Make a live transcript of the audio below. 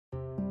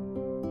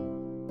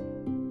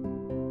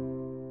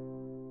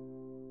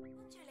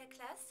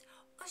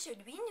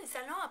Aujourd'hui, nous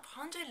allons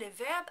apprendre le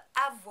verbe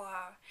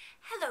avoir.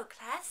 Hello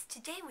class,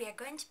 today we are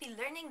going to be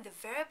learning the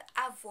verb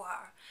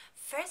avoir.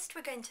 First,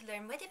 we're going to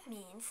learn what it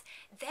means,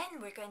 then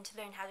we're going to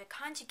learn how to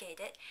conjugate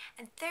it,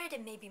 and third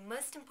and maybe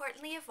most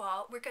importantly of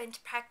all, we're going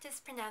to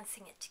practice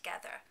pronouncing it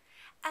together.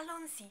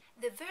 Allons-y.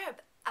 The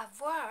verb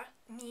avoir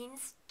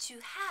means to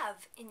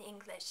have in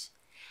English.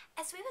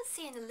 As we will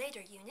see in a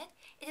later unit,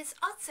 it is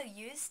also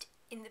used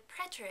in the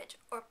preterite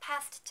or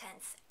past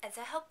tense as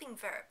a helping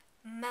verb.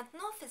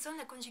 Maintenant, faisons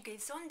la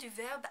conjugaison du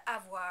verbe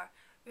avoir.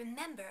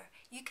 Remember,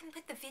 you can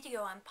put the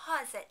video on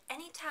pause at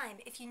any time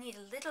if you need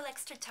a little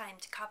extra time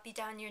to copy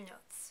down your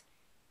notes.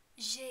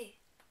 J'ai,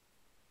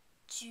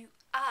 tu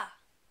as,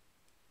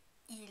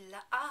 il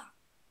a,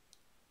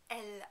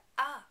 elle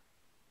a,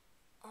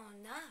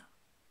 on a,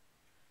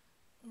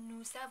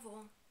 nous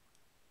avons,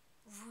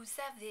 vous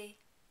avez,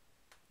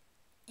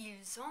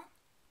 ils ont,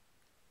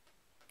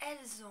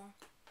 elles ont.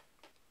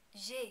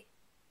 J'ai,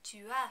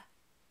 tu as,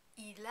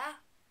 il a,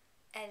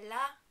 elle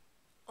a,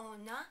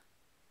 on a,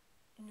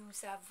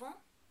 nous avons,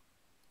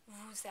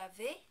 vous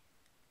avez,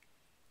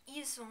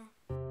 ils ont.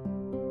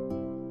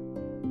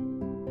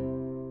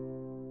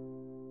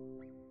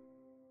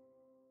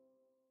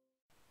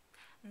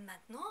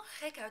 Maintenant,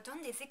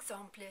 regardons des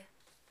exemples.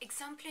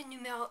 Exemple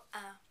numéro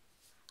 1.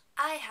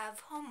 I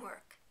have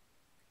homework.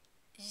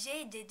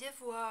 J'ai des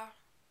devoirs.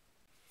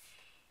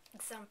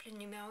 Exemple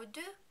numéro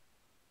 2.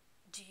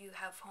 Do you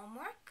have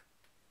homework?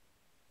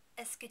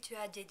 Est-ce que tu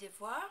as des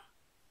devoirs?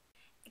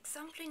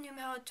 Exemple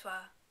numéro 3.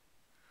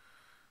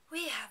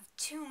 We have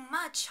too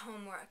much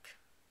homework.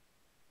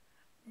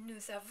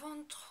 Nous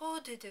avons trop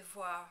de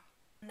devoirs.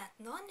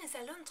 Maintenant, nous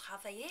allons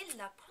travailler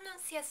la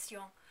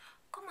prononciation.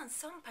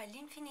 Commençons par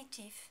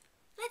l'infinitif.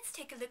 Let's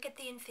take a look at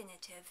the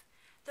infinitive.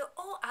 The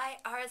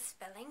OIR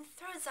spelling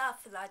throws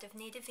off a lot of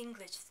native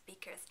English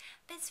speakers,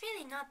 but it's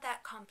really not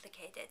that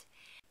complicated.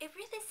 It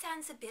really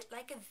sounds a bit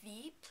like a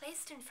V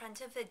placed in front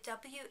of a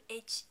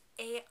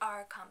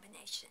WHAR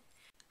combination.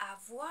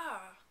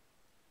 Avoir.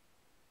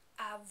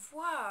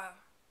 Avoir.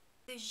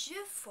 The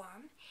je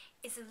form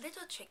is a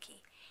little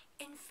tricky.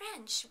 In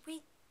French,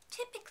 we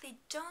typically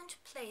don't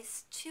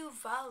place two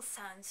vowel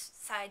sounds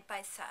side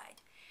by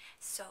side.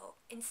 So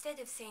instead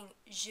of saying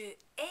je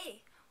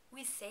ai,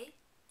 we say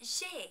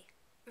j'ai,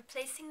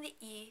 replacing the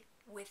E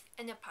with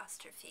an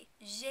apostrophe.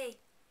 J'ai.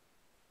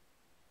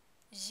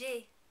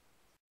 J'ai.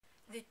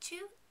 The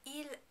two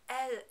il,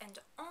 elle, and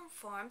on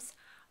forms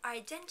are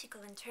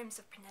identical in terms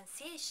of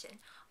pronunciation,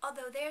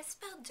 although they are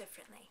spelled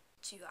differently.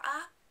 Tu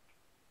as,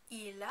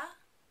 il a,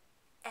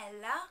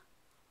 elle a,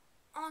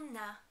 on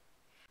a.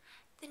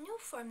 The new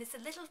form is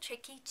a little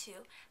tricky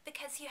too,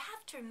 because you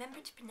have to remember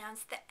to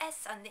pronounce the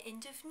S on the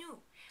end of nous.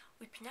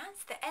 We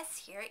pronounce the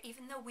S here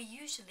even though we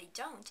usually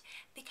don't,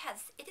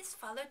 because it is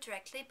followed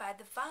directly by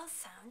the vowel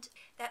sound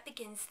that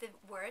begins the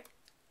word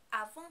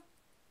avons.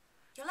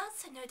 You'll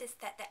also notice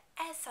that the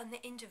S on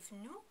the end of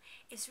nous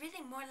is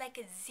really more like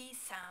a Z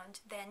sound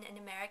than an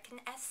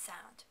American S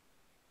sound.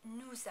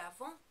 Nous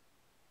avons.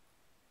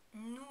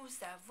 Nous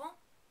avons.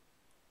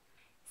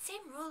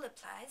 Same rule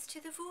applies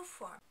to the vous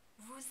form.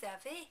 Vous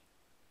avez.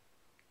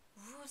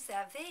 Vous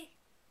avez.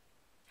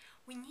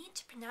 We need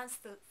to pronounce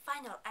the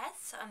final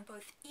S on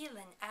both il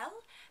and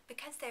elle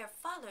because they are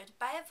followed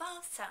by a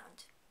vowel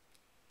sound.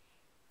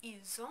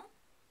 Ils ont.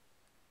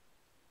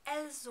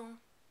 Elles ont.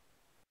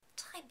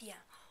 Très bien.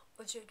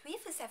 Aujourd'hui,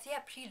 vous avez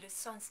appris le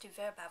sens du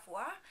verbe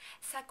avoir,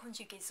 sa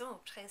conjugaison au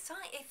présent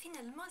et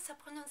finalement sa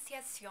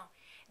prononciation.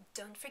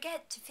 Don't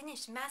forget to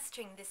finish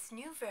mastering this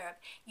new verb.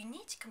 You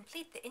need to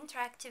complete the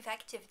interactive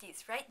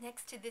activities right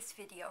next to this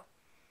video.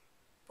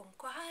 Bon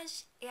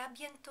courage et à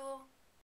bientôt!